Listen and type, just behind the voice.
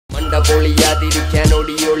ചിന്ത പൊളിയാതിരിക്കാൻ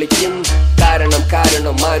ഒളിയൊളിക്കും കാരണം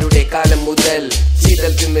ആരുടെ കാലം മുതൽ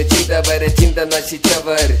ചിതൽ തിന്ന് ചിത വരെ ചിന്ത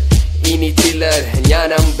നശിച്ചവർ ഇനി ചിലർ ഞാൻ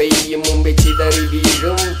അമ്പെയ്യും മുമ്പേ ചിതറി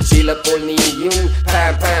വീഴും ചിലപ്പോൾ നീയും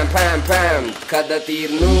പാം പാം പാം പാം കഥ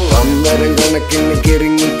തീർന്നു പമ്പരം കണക്കിന്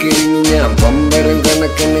കിറങ്ങി ഞാൻ പമ്പരം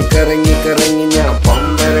കണക്കിന് കറങ്ങി ഞാൻ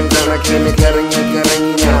പമ്പരം കണക്കിന് കറങ്ങി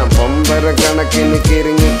ഞാൻ പമ്പര കണക്കിന്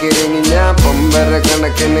കിറങ്ങി ഞാൻ പമ്പര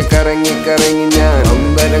കണക്കിന് കറങ്ങി ഞാൻ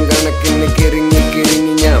പമ്പരം കണക്കിന്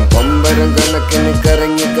കിറങ്ങി ഞാൻ പമ്പരം കണക്കിന്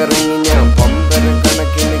കറങ്ങി ഞാൻ പമ്പരം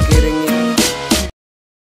കണക്കിന് കിറങ്ങി.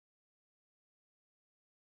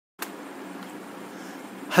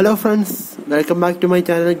 Hello friends, welcome back to my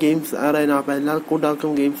channel games ആറാണ്. അപ്പോൾ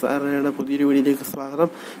എല്ലാവർക്കും ഗെയിംസ് ആറാണ് പുതിയൊരു വീഡിയോയിലേക്ക് സ്വാഗതം.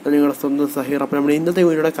 നിങ്ങളുടെ സ്വന്തം സഹീർ. അപ്പോൾ നമ്മുടെ ഇന്നത്തെ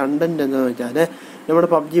വീഡിയോയുടെ കണ്ടന്റ് എന്താണെന്ന് വെച്ചാൽ നമ്മുടെ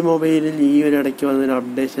പബ്ജി മൊബൈലിൽ ഈ ഒരു ഇടയ്ക്ക് വന്നൊരു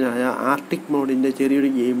അപ്ഡേഷനായ ആർട്ടിക് മോഡിൻ്റെ ചെറിയൊരു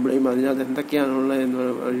ഗെയിം പ്ലേയും അതിനകത്ത് എന്തൊക്കെയാണുള്ളത്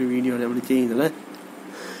എന്നൊരു വീഡിയോ ആണ് നമ്മൾ ചെയ്യുന്നത്.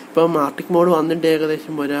 ഇപ്പം ആർട്ടിക് മോഡ് വന്നിട്ട്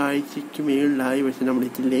ഏകദേശം ഒരാഴ്ചയ്ക്ക് മേളിലായി, പക്ഷെ നമ്മൾ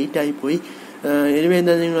ഇച്ചിരി ലേറ്റായി പോയി. എനിവേ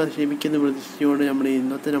എന്തായാലും നിങ്ങൾ ക്ഷമിക്കുന്ന പ്രതീക്ഷിച്ചുകൊണ്ട്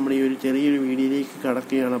നമ്മുടെ ഈ ഒരു ചെറിയൊരു വീഡിയോയിലേക്ക്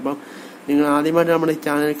കടക്കുകയാണ്. അപ്പം നിങ്ങൾ ആദ്യമായിട്ട് നമ്മുടെ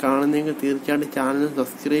ചാനൽ കാണുന്നെങ്കിൽ തീർച്ചയായിട്ടും ചാനൽ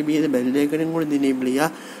സബ്സ്ക്രൈബ് ചെയ്ത് ബെല്ലൈക്കനും കൂടി എനേബിൾ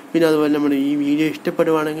ചെയ്യുക. പിന്നെ അതുപോലെ നമ്മുടെ ഈ വീഡിയോ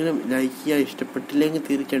ഇഷ്ടപ്പെടുവാണെങ്കിലും ലൈക്ക് ചെയ്യുക, ഇഷ്ടപ്പെട്ടില്ലെങ്കിൽ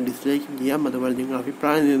തീർച്ചയായിട്ടും ഡിസ്ലൈക്കും ചെയ്യാം. അതുപോലെ നിങ്ങളുടെ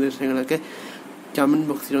അഭിപ്രായ നിർദ്ദേശങ്ങളൊക്കെ കമൻറ്റ്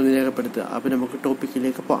ബോക്സിൽ ഒന്ന് രേഖപ്പെടുത്തുക. അപ്പോൾ നമുക്ക്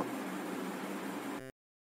ടോപ്പിക്കിലേക്ക് പോകാം.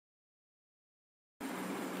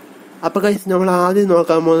 അപ്പോൾ ഗൈസ്, നമ്മൾ ആദ്യം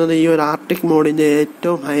നോക്കാൻ പോകുന്നത് ഈ ഒരു ആർട്ടിക് മോഡിൻ്റെ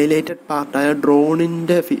ഏറ്റവും ഹൈലൈറ്റഡ് പാർട്ടായ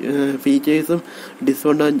ഡ്രോണിൻ്റെ ഫീച്ചേഴ്സും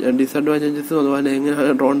ഡിസഡ്വാൻറ്റേജസും അതുപോലെ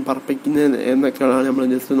എങ്ങനെയാണ് ഡ്രോൺ പറപ്പിക്കുന്നത് എന്നൊക്കെയാണ് നമ്മൾ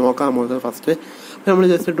ജസ്റ്റ് നോക്കാൻ പോകുന്നത്. ഫസ്റ്റ് നമ്മൾ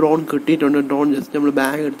ജസ്റ്റ് ഡ്രോൺ കിട്ടിയിട്ടുണ്ട്. ഡ്രോൺ ജസ്റ്റ് നമ്മൾ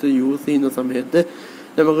ബാഗ് എടുത്ത് യൂസ് ചെയ്യുന്ന സമയത്ത്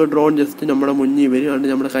നമുക്ക് ഡ്രോൺ ജസ്റ്റ് നമ്മുടെ മുന്നിൽ വരും,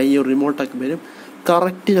 അതുകൊണ്ട് നമ്മുടെ കയ്യിൽ റിമോട്ടൊക്കെ വരും.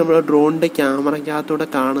 കറക്റ്റ് നമ്മുടെ ഡ്രോണിൻ്റെ ക്യാമറയ്ക്കകത്തൂടെ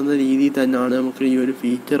കാണുന്ന രീതിയിൽ തന്നെയാണ് നമുക്ക് ഈ ഒരു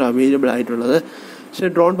ഫീച്ചർ അവൈലബിൾ ആയിട്ടുള്ളത്. പക്ഷെ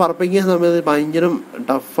ഡ്രോൺ പറപ്പിക്കുന്ന സമയത്ത് ഭയങ്കര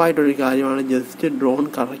ടഫായിട്ടൊരു കാര്യമാണ്. ജസ്റ്റ് ഡ്രോൺ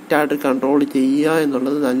കറക്റ്റായിട്ട് കൺട്രോൾ ചെയ്യുക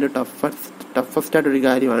എന്നുള്ളത് നല്ല ടഫസ്റ്റ് ആയിട്ടൊരു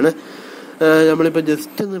കാര്യമാണ്. നമ്മളിപ്പോൾ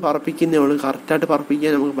ജസ്റ്റ് ഒന്ന് പറപ്പിക്കുന്നേ ഉള്ളൂ, കറക്റ്റായിട്ട്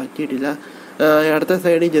പറപ്പിക്കാൻ നമുക്ക് പറ്റിയിട്ടില്ല. അടുത്ത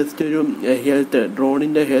സൈഡിൽ ജസ്റ്റ് ഒരു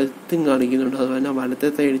ഡ്രോണിൻ്റെ ഹെൽത്തും കാണിക്കുന്നുണ്ട്. അതുപോലെ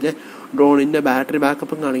വലത്തെ സൈഡിൽ ഡ്രോണിൻ്റെ ബാറ്ററി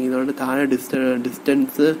ബാക്കപ്പും കാണിക്കുന്നുണ്ട്. താഴെ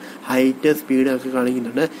ഡിസ്റ്റൻസ്, ഹൈറ്റ്, സ്പീഡ് ഒക്കെ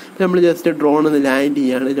കാണിക്കുന്നുണ്ട്. നമ്മൾ ജസ്റ്റ് ഡ്രോൺ ഒന്ന് ലാൻഡ്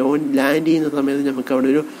ചെയ്യാണ്. ലാൻഡ് ചെയ്യുന്ന സമയത്ത് നമുക്ക് അവിടെ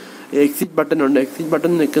ഒരു എക്സിറ്റ് ബട്ടൺ ഉണ്ട്. എക്സിറ്റ്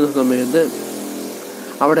ബട്ടൺ നിൽക്കുന്ന സമയത്ത്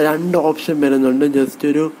അവിടെ രണ്ട് ഓപ്ഷൻ വരുന്നുണ്ട്. ജസ്റ്റ്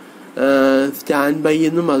ഒരു സ്റ്റാൻഡ് ബൈ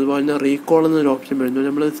എന്നും അതുപോലെ തന്നെ റീകോൾ എന്നൊരു ഓപ്ഷൻ വരുന്നുണ്ട്.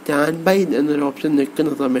 നമ്മൾ സ്റ്റാൻഡ് ബൈ എന്നൊരു ഓപ്ഷൻ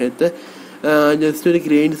നിൽക്കുന്ന സമയത്ത് ജസ്റ്റ് ഒരു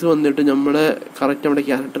ഗ്രെയിൻസ് വന്നിട്ട് നമ്മളെ കറക്റ്റ് നമ്മുടെ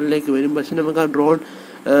ക്യാരക്ടറിലേക്ക് വരും. പക്ഷെ നമുക്ക് ആ ഡ്രോൺ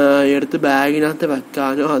എടുത്ത് ബാഗിനകത്ത്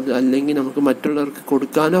വെക്കാനോ അല്ലെങ്കിൽ നമുക്ക് മറ്റുള്ളവർക്ക്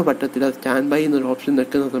കൊടുക്കാനോ പറ്റത്തില്ല. സ്റ്റാൻഡ് ബൈ എന്നൊരു ഓപ്ഷൻ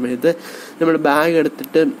നിൽക്കുന്ന സമയത്ത് നമ്മൾ ബാഗ്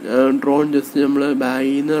എടുത്തിട്ട് ഡ്രോൺ ജസ്റ്റ് നമ്മൾ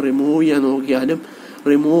ബാഗിൽ നിന്ന് റിമൂവ് ചെയ്യാൻ നോക്കിയാലും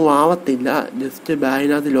റിമൂവ് ആവത്തില്ല. ജസ്റ്റ്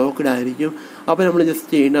ബാഗിനകത്ത് ലോക്ക്ഡ് ആയിരിക്കും. അപ്പോൾ നമ്മൾ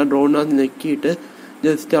ജസ്റ്റ് ചെയ്യുന്ന ഡ്രോണിനകത്ത് നെക്കിയിട്ട്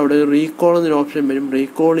ജസ്റ്റ് അവിടെ ഒരു റീകോൾ എന്നൊരു ഓപ്ഷൻ വരും.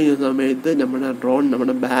 റീകോൾ ചെയ്യുന്ന സമയത്ത് നമ്മുടെ ഡ്രോൺ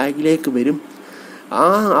നമ്മുടെ ബാഗിലേക്ക് വരും.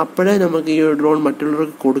 അപ്പോഴേ നമുക്ക് ഈ ഡ്രോൺ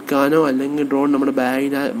മറ്റുള്ളവർക്ക് കൊടുക്കാനോ അല്ലെങ്കിൽ ഡ്രോൺ നമ്മുടെ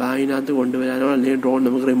ബാഗിനകത്ത് കൊണ്ടുവരാനോ അല്ലെങ്കിൽ ഡ്രോൺ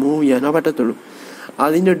നമുക്ക് റിമൂവ് ചെയ്യാനോ പറ്റത്തുള്ളൂ.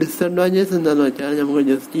 അതിൻ്റെ ഡിസഡ്വാൻറ്റേജ് എന്താണെന്ന് വെച്ചാൽ നമുക്ക്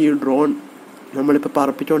ജസ്റ്റ് ഈ ഡ്രോൺ നമ്മളിപ്പോൾ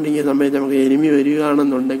പറപ്പിച്ചുകൊണ്ടിരിക്കുന്ന സമയത്ത് നമുക്ക് എനിമി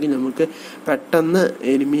വരികയാണെന്നുണ്ടെങ്കിൽ നമുക്ക് പെട്ടെന്ന്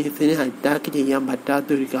എനിമീസിനെ അറ്റാക്ക് ചെയ്യാൻ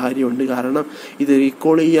പറ്റാത്തൊരു കാര്യമുണ്ട്. കാരണം ഇത്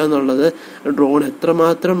റീകോൾ ചെയ്യുക എന്നുള്ളത് ഡ്രോൺ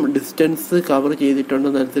എത്രമാത്രം ഡിസ്റ്റൻസ് കവർ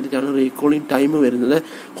ചെയ്തിട്ടുണ്ടെന്നനുസരിച്ചാണ് റീകോളിങ് ടൈം വരുന്നത്.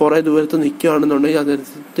 കുറേ ദൂരത്ത് നിൽക്കുകയാണെന്നുണ്ടെങ്കിൽ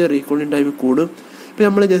അതനുസരിച്ച് റീകോളിങ് ടൈം കൂടും. ഇപ്പം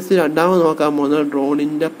നമ്മൾ ജസ്റ്റ് രണ്ടാമത് നോക്കാൻ പോകുന്നത്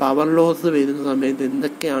ഡ്രോണിൻ്റെ പവർ ലോസ് വരുന്ന സമയത്ത്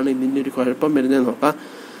എന്തൊക്കെയാണ് ഇതിൻ്റെ ഒരു കുഴപ്പം വരുന്നതെന്ന് നോക്കാം.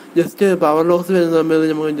 ജസ്റ്റ് പവർ ലോസ് വരുന്ന സമയത്ത്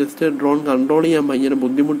നമുക്ക് ജസ്റ്റ് ഡ്രോൺ കൺട്രോൾ ചെയ്യാൻ ഭയങ്കര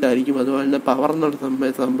ബുദ്ധിമുട്ടായിരിക്കും. അതുപോലെ തന്നെ പവർ എന്നുള്ള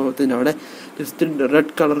സംഭവത്തിൻ്റെ അവിടെ ജസ്റ്റ്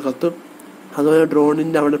റെഡ് കളർ കത്തും. അതുപോലെ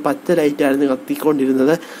ഡ്രോണിൻ്റെ അവിടെ പച്ച ലൈറ്റായിരുന്നു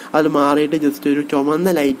കത്തിക്കൊണ്ടിരുന്നത്, അത് മാറിയിട്ട് ജസ്റ്റ് ഒരു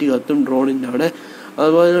ചുമന്ന ലൈറ്റ് കത്തും ഡ്രോണിൻ്റെ അവിടെ.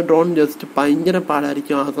 അതുപോലെ തന്നെ ഡ്രോൺ ജസ്റ്റ് ഭയങ്കര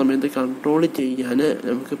പാടായിരിക്കും ആ സമയത്ത് കൺട്രോൾ ചെയ്യാൻ.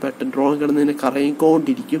 നമുക്ക് പെട്ടെന്ന് ഡ്രോൺ കിടന്നതിനെ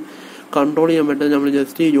കറങ്ങിക്കൊണ്ടിരിക്കും, കൺട്രോൾ ചെയ്യാൻ പറ്റും. നമ്മൾ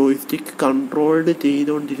ജസ്റ്റ് ജോയ്സ്റ്റിക്ക് കൺട്രോൾഡ്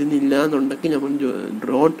ചെയ്തുകൊണ്ടിരുന്നില്ല എന്നുണ്ടെങ്കിൽ നമ്മൾ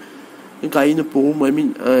ഡ്രോൺ കയ്യിൽ നിന്ന് പോവും.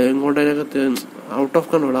 എങ്ങോട്ടേക്ക് ഔട്ട് ഓഫ്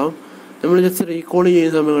കൺട്രോൾ ആവും. നമ്മൾ ജസ്റ്റ് റീകോൾ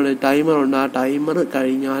ചെയ്യുന്ന സമയങ്ങളിൽ ടൈമറുണ്ട്. ആ ടൈമർ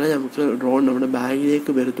കഴിഞ്ഞാലേ നമുക്ക് ഡ്രോൺ നമ്മുടെ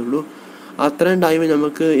ബാഗിലേക്ക് വരത്തുള്ളൂ. അത്രയും ടൈം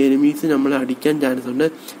നമുക്ക് എനിമീസ് നമ്മളെ അടിക്കാൻ ചാൻസ് ഉണ്ട്.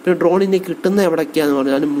 പിന്നെ ഡ്രോണിനെ കിട്ടുന്ന എവിടേക്കാന്ന്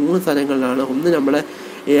പറഞ്ഞാൽ 3 സ്ഥലങ്ങളിലാണ്. ഒന്ന് നമ്മളെ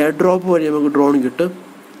എയർ ഡ്രോപ്പ് വഴി നമുക്ക് ഡ്രോൺ കിട്ടും.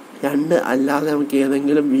 2 അല്ലാതെ നമുക്ക്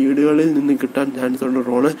ഏതെങ്കിലും വീടുകളിൽ നിന്ന് കിട്ടാൻ ചാൻസ് ഉണ്ട്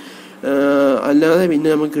ഡ്രോണ്. അല്ലാതെ പിന്നെ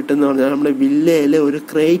നമുക്ക് കിട്ടുന്ന പറഞ്ഞാൽ നമ്മുടെ വില്ലയിൽ ഒരു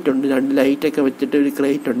ക്രേറ്റ് ഉണ്ട്, 2 ലൈറ്റൊക്കെ വെച്ചിട്ട് ഒരു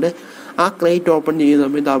ക്രേറ്റ് ഉണ്ട്. ആ ക്രേറ്റ് ഓപ്പൺ ചെയ്യുന്ന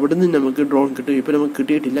സമയത്ത് അവിടെ നിന്ന് നമുക്ക് ഡ്രോൺ കിട്ടും. ഇപ്പോൾ നമുക്ക്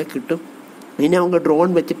കിട്ടിയിട്ടില്ല, കിട്ടും. ഇനി നമുക്ക് ഡ്രോൺ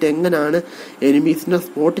വെച്ചിട്ട് എങ്ങനെയാണ് എനിമീസിനെ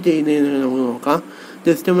സ്പോട്ട് ചെയ്യുന്നതെന്ന് നമുക്ക് നോക്കാം.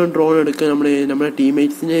 ജസ്റ്റ് നമ്മൾ ഡ്രോൺ എടുക്കുക, നമ്മുടെ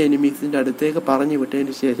ടീംമേറ്റ്സിനെ എനിമീസിൻ്റെ അടുത്തേക്ക് പറഞ്ഞു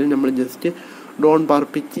വിട്ടതിന് ശേഷം നമ്മൾ ജസ്റ്റ് ഡ്രോൺ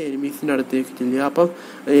പറപ്പിച്ച് എനിമീസിൻ്റെ അടുത്തേക്ക് ചെല്ലുക. അപ്പം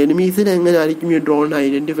എനിമീസിന് എങ്ങനെയായിരിക്കും ഈ ഡ്രോൺ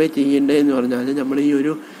ഐഡൻറ്റിഫൈ ചെയ്യേണ്ടതെന്ന് പറഞ്ഞാൽ, നമ്മൾ ഈ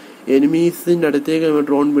ഒരു എനിമീസിൻ്റെ അടുത്തേക്ക് നമ്മൾ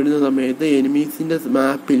ഡ്രോൺ വിടുന്ന സമയത്ത് എനിമീസിൻ്റെ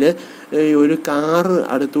മാപ്പിൽ ഒരു കാറ്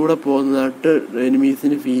അടുത്തൂടെ പോകുന്നതായിട്ട്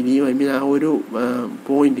എനിമീസിന് ഫീൽ ചെയ്യും. ഐ മീൻ ആ ഒരു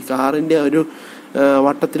പോയിന്റ്, കാറിൻ്റെ ഒരു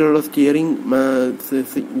വട്ടത്തിലുള്ള സ്റ്റിയറിംഗ്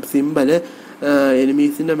സിമ്പല്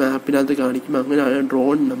എനിമീസിൻ്റെ മാപ്പിനകത്ത് കാണിക്കും. അങ്ങനെയാണ്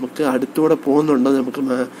ഡ്രോൺ നമുക്ക് അടുത്തൂടെ പോകുന്നുണ്ടെന്ന് നമുക്ക്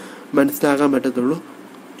മനസ്സിലാക്കാൻ പറ്റത്തുള്ളൂ.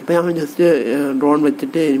 ഇപ്പം ഞാൻ ജസ്റ്റ് ഡ്രോൺ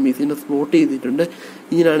വെച്ചിട്ട് എനിമീസിനെ സ്പോട്ട് ചെയ്തിട്ടുണ്ട്.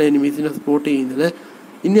 ഇങ്ങനെയാണ് എനിമീസിനെ സ്പോട്ട് ചെയ്യുന്നത്.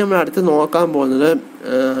 ഇനി നമ്മൾ അടുത്ത് നോക്കാൻ പോകുന്നത്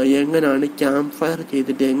എങ്ങനെയാണ് ക്യാമ്പ് ഫയർ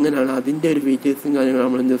ചെയ്തിട്ട് എങ്ങനെയാണ് അതിൻ്റെ ഒരു ഫീച്ചേഴ്സും കാര്യങ്ങളും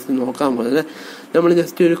നമ്മൾ ജസ്റ്റ് നോക്കാൻ പോകുന്നത്. നമ്മൾ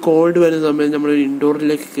ജസ്റ്റ് ഒരു കോൾഡ് വരുന്ന സമയത്ത് നമ്മളൊരു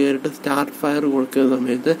ഇൻഡോറിലേക്ക് കയറിയിട്ട് സ്റ്റാർട്ട് ഫയർ കൊടുക്കുന്ന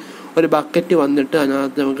സമയത്ത് ഒരു ബക്കറ്റ് വന്നിട്ട്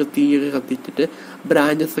അതിനകത്ത് നമുക്ക് തീയൊക്കെ കത്തിച്ചിട്ട്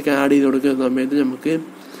ബ്രാഞ്ചസ് ഒക്കെ ആഡ് ചെയ്ത് കൊടുക്കുന്ന സമയത്ത് നമുക്ക്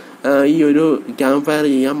ഈ ഒരു ക്യാമ്പ് ഫയർ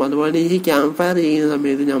ചെയ്യാം. അതുപോലെ ഈ ക്യാമ്പ് ഫയർ ചെയ്യുന്ന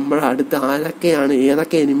സമയത്ത് നമ്മുടെ അടുത്ത് ആരൊക്കെയാണ്,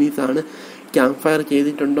 ഏതൊക്കെ എനിമീസാണ് ക്യാമ്പ് ഫയർ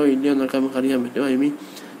ചെയ്തിട്ടുണ്ടോ ഇല്ലയോ എന്നൊക്കെ നമുക്ക് അറിയാൻ പറ്റും. ഐ മീൻ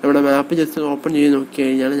നമ്മുടെ മാപ്പ് ജസ്റ്റ് ഓപ്പൺ ചെയ്ത് നോക്കി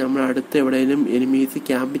കഴിഞ്ഞാൽ നമ്മുടെ അടുത്ത് എവിടെയെങ്കിലും എനിമീസ്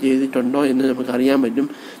ക്യാമ്പ് ചെയ്തിട്ടുണ്ടോ എന്ന് നമുക്ക് അറിയാൻ പറ്റും.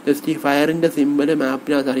 ജസ്റ്റ് ഈ ഫയറിൻ്റെ സിമ്പല്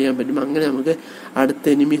മാപ്പിനകത്ത് അറിയാൻ പറ്റും. അങ്ങനെ നമുക്ക് അടുത്ത്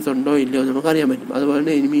എനിമീസ് ഉണ്ടോ ഇല്ലയോ നമുക്ക് അറിയാൻ പറ്റും.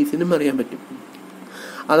 അതുപോലെ എനിമീസിനും അറിയാൻ പറ്റും.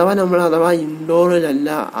 അഥവാ ഇൻഡോറിലല്ല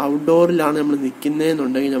ഔട്ട്ഡോറിലാണ് നമ്മൾ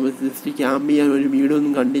നിൽക്കുന്നതെന്നുണ്ടെങ്കിൽ, നമ്മൾ ജസ്റ്റ് ക്യാമ്പ് ചെയ്യാൻ ഒരു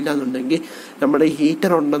വീടൊന്നും കണ്ടില്ല എന്നുണ്ടെങ്കിൽ, നമ്മുടെ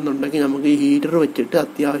ഹീറ്റർ ഉണ്ടെന്നുണ്ടെങ്കിൽ നമുക്ക് ഈ ഹീറ്റർ വെച്ചിട്ട്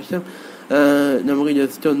അത്യാവശ്യം നമുക്ക്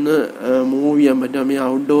ജസ്റ്റ് ഒന്ന് മൂവ് ചെയ്യാൻ പറ്റും. ഐ മീൻ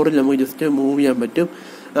ഔട്ട്ഡോറിൽ നമുക്ക് ജസ്റ്റ് മൂവ് ചെയ്യാൻ പറ്റും.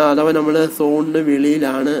 അഥവാ നമ്മൾ സോണിന്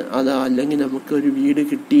വെളിയിലാണ്, അല്ലെങ്കിൽ നമുക്ക് ഒരു വീട്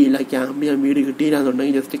കിട്ടിയില്ല, ക്യാമ്പ് ചെയ്യാൻ വീട് കിട്ടിയില്ല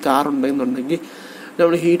എന്നുണ്ടെങ്കിൽ, ജസ്റ്റ് കാർ ഉണ്ടെന്നുണ്ടെങ്കിൽ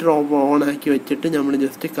നമ്മൾ ഹീറ്റർ ഓൺ ആക്കി വെച്ചിട്ട് നമ്മൾ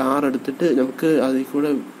ജസ്റ്റ് കാർ എടുത്തിട്ട് നമുക്ക് അതിൽ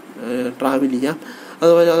കൂടെ ട്രാവൽ ചെയ്യാം.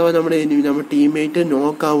 അതുപോലെ നമ്മുടെ ടീംമേറ്റ്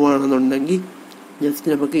നോക്ക് ആവുകയാണെന്നുണ്ടെങ്കിൽ ജസ്റ്റ്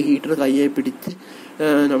നമുക്ക് ഹീറ്റർ കയ്യെ പിടിച്ച്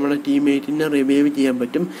നമ്മുടെ ടീംമേറ്റിനെ റിവൈവ് ചെയ്യാൻ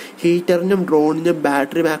പറ്റും. ഹീറ്ററിനും ഡ്രോണിനും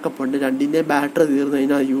ബാറ്ററി ബാക്കപ്പ് ഉണ്ട്. രണ്ടിൻ്റെ ബാറ്ററി തീർന്നു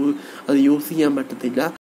കഴിഞ്ഞാൽ അത് യൂസ് ചെയ്യാൻ പറ്റത്തില്ല.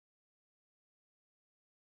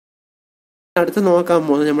 അടുത്ത് നോക്കാൻ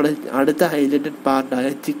പോകുന്നത് നമ്മുടെ അടുത്ത ഹൈലൈറ്റഡ് പാർട്ടായ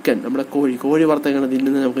ചിക്കൻ, നമ്മുടെ കോഴി വറുത്തെങ്ങനെ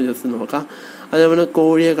തിന്നുന്നത് നമുക്ക് ജസ്റ്റ് നോക്കാം. അത് നമ്മൾ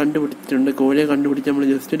കോഴിയെ കണ്ടുപിടിച്ചിട്ടുണ്ട്. കോഴിയെ കണ്ടുപിടിച്ച് നമ്മൾ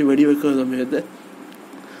ജസ്റ്റ് ഒരു വെടി വെക്കുന്ന സമയത്ത്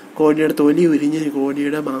കോഴിയുടെ തൊലി ഉരിഞ്ഞ്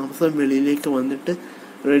കോഴിയുടെ മാംസം വെളിയിലേക്ക് വന്നിട്ട്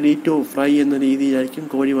റെഡി ടു ഫ്രൈ എന്ന രീതിയിലായിരിക്കും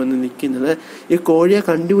കോഴി വന്ന് നിൽക്കുന്നത്. ഈ കോഴിയെ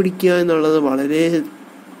കണ്ടുപിടിക്കുക എന്നുള്ളത് വളരെ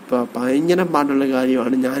ഭയങ്കര പാടുള്ള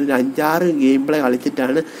കാര്യമാണ്. ഞാനൊരു 5-6 ഗെയിം പ്ലേ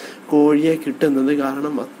കളിച്ചിട്ടാണ് കോഴിയെ കിട്ടുന്നത്.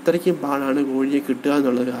 കാരണം അത്രയ്ക്കും പാടാണ് കോഴിയെ കിട്ടുക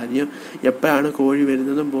എന്നുള്ള കാര്യം. എപ്പോഴാണ് കോഴി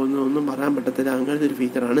വരുന്നതും പോകുന്നതും ഒന്നും പറയാൻ പറ്റത്തില്ല. അങ്ങനത്തെ ഒരു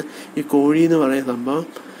ഫീച്ചറാണ് ഈ കോഴി എന്ന് പറയുന്ന സംഭവം.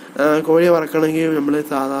 കോഴിയെ വറക്കണമെങ്കിൽ നമ്മൾ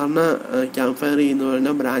സാധാരണ ക്യാമ്പ് ഫയർ ചെയ്യുന്ന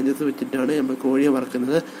പോലെ ബ്രാഞ്ചസ് വെച്ചിട്ടാണ് നമ്മൾ കോഴിയെ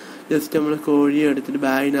വറക്കുന്നത്. ജസ്റ്റ് നമ്മൾ കോഴിയെ എടുത്തിട്ട്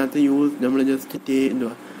ബാഗിനകത്ത് നമ്മൾ ജസ്റ്റ്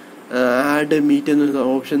ആഡ് മീറ്റ് എന്ന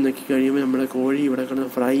ഓപ്ഷൻ നോക്കി കഴിയുമ്പോൾ നമ്മുടെ കോഴി ഇവിടെ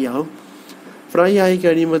കിടന്ന് ഫ്രൈ ആയി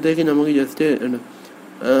കഴിയുമ്പോഴത്തേക്ക് നമുക്ക് ജസ്റ്റ്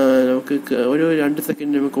നമുക്ക് ഒരു 2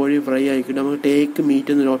 സെക്കൻഡ് നമുക്ക് കോഴി ഫ്രൈ ആയിക്കിട്ട് നമുക്ക് ടേക്ക്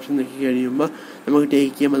മീറ്റ് എന്നൊരു ഓപ്ഷൻ നോക്കി കഴിയുമ്പോൾ നമുക്ക്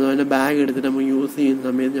ടേക്ക് ചെയ്യാം. അതുപോലെ ബാഗ് എടുത്തിട്ട് നമുക്ക് യൂസ് ചെയ്യുന്ന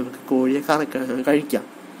സമയത്ത് നമുക്ക് കോഴിയെ കഴിക്കാം.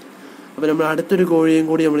 അപ്പോൾ നമ്മൾ അടുത്തൊരു കോഴിയും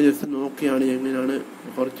കൂടി നമ്മൾ ജസ്റ്റ് നോക്കുകയാണ് എങ്ങനെയാണ്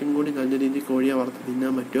കുറച്ചും കൂടി നല്ല രീതിയിൽ കോഴിയെ വറുത്ത്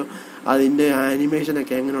തിന്നാൻ പറ്റുമോ, അതിൻ്റെ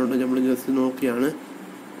ആനിമേഷനൊക്കെ എങ്ങനെ ഉണ്ടോ നമ്മൾ ജസ്റ്റ് നോക്കുകയാണ്.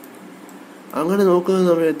 അങ്ങനെ നോക്കുന്ന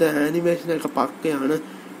സമയത്ത് ആനിമേഷനൊക്കെ പക്കയാണ്.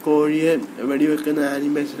 കോഴിയെ വെടിവെക്കുന്ന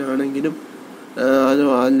ആനിമേഷൻ ആണെങ്കിലും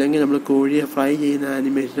അല്ലെങ്കിൽ നമ്മൾ കോഴിയെ ഫ്രൈ ചെയ്യുന്ന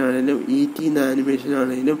ആനിമേഷൻ ആണെങ്കിലും ഈറ്റ് ചെയ്യുന്ന ആനിമേഷൻ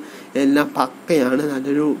ആണെങ്കിലും എല്ലാം പക്കയാണ്.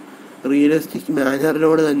 നല്ലൊരു റിയലിസ്റ്റിക്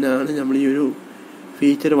മാനറിലൂടെ തന്നെയാണ് നമ്മൾ ഈ ഒരു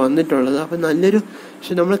ഫീച്ചർ വന്നിട്ടുള്ളത്. അപ്പം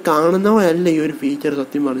പക്ഷെ നമ്മൾ കാണുന്ന പോലെയല്ല ഈ ഒരു ഫീച്ചർ.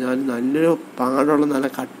 സത്യം പറഞ്ഞാൽ നല്ലൊരു പാടുള്ള നല്ല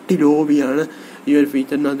കട്ടി ലോബിയാണ് ഈ ഒരു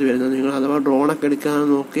ഫീച്ചറിനകത്ത് വരുന്നത്. നിങ്ങൾ അഥവാ ഡ്രോണൊക്കെ എടുക്കാൻ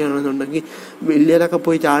നോക്കുകയാണെന്നുണ്ടെങ്കിൽ, വലിയതൊക്കെ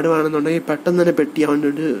പോയി ചാടുകയാണെന്നുണ്ടെങ്കിൽ പെട്ടെന്ന് തന്നെ പെട്ടിയാവേണ്ട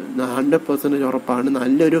ഒരു 100% ഉറപ്പാണ്.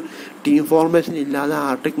 നല്ലൊരു ടീം ഫോർമേഷൻ ഇല്ലാതെ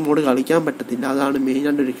ആർട്ടിക് മോഡ് കളിക്കാൻ പറ്റത്തില്ല. അതാണ്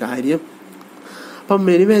മെയിനായിട്ടൊരു കാര്യം. അപ്പം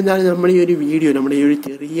മെനുവേ എന്തായാലും നമ്മുടെ ഈ ഒരു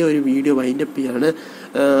ചെറിയ ഒരു വീഡിയോ വൈൻഡപ്പ് ചെയ്യാണ്.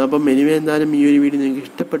 അപ്പം മെനുവേ എന്തായാലും ഈ ഒരു വീഡിയോ നിങ്ങൾക്ക്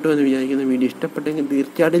ഇഷ്ടപ്പെട്ടു എന്ന് വിചാരിക്കുന്ന വീഡിയോ ഇഷ്ടപ്പെട്ടെങ്കിൽ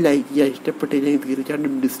തീർച്ചയായിട്ടും ലൈക്ക് ചെയ്യുക, ഇഷ്ടപ്പെട്ടില്ലെങ്കിൽ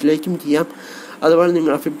തീർച്ചയായിട്ടും ഡിസ്ലൈക്കും ചെയ്യാം. അതുപോലെ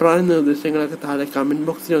നിങ്ങളുടെ അഭിപ്രായ നിർദ്ദേശങ്ങളൊക്കെ താഴെ കമൻറ്റ്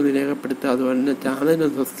ബോക്സിൽ ഒന്ന് രേഖപ്പെടുത്തുക. അതുപോലെ തന്നെ ചാനൽ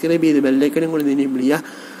സബ്സ്ക്രൈബ് ചെയ്ത് ബെല്ലൈക്കനും കൂടി ഇനേബിൾ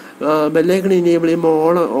ചെയ്യുക. ബെല്ലൈക്കൺ ഇനേബിൾ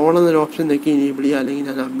ചെയ്യുമ്പോൾ ഓൺ എന്നൊരു ഓപ്ഷൻ നോക്കി ഇനേബിൾ ചെയ്യുക. അല്ലെങ്കിൽ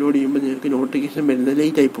ഞാൻ അപ്ലോഡ് ചെയ്യുമ്പോൾ നിങ്ങൾക്ക് നോട്ടിഫിക്കേഷൻ വരുന്നത്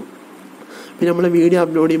ലേറ്റ് ആയി പോകും. പിന്നെ നമ്മൾ വീഡിയോ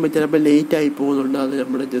അപ്ലോഡ് ചെയ്യുമ്പോൾ ചിലപ്പോൾ ലേറ്റ് ആയി പോകുന്നുണ്ട്. അത്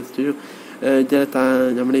നമ്മുടെ ജസ്റ്റ് ഒരു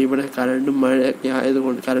നമ്മുടെ ഇവിടെ കറണ്ടും മഴയൊക്കെ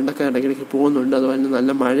ആയതുകൊണ്ട് കറണ്ടൊക്കെ ഇടയ്ക്കിടയ്ക്ക് പോകുന്നുണ്ട്. അതുപോലെ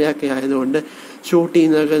നല്ല മഴയൊക്കെ ആയതുകൊണ്ട് ഷൂട്ട്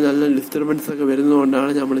ചെയ്യുന്നതൊക്കെ നല്ല ഡിസ്റ്റർബൻസ് ഒക്കെ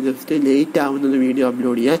വരുന്നതുകൊണ്ടാണ് നമ്മൾ ജസ്റ്റ് ലേറ്റ് ആവുന്നത് വീഡിയോ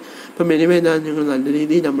അപ്ലോഡ് ചെയ്യാൻ. അപ്പം മെനുവേ നിങ്ങൾ നല്ല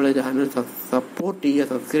രീതിയിൽ നമ്മുടെ ചാനൽ സപ്പോർട്ട് ചെയ്യുക,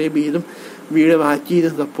 സബ്സ്ക്രൈബ് ചെയ്തും വീഡിയോ വാച്ച്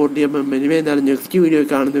ചെയ്തും സപ്പോർട്ട് ചെയ്യുക. അപ്പം മെനുവേ എന്താണ് next video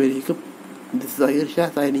കാണുന്നവരേക്കും this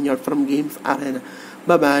is signing out from games അറേന.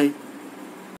 By.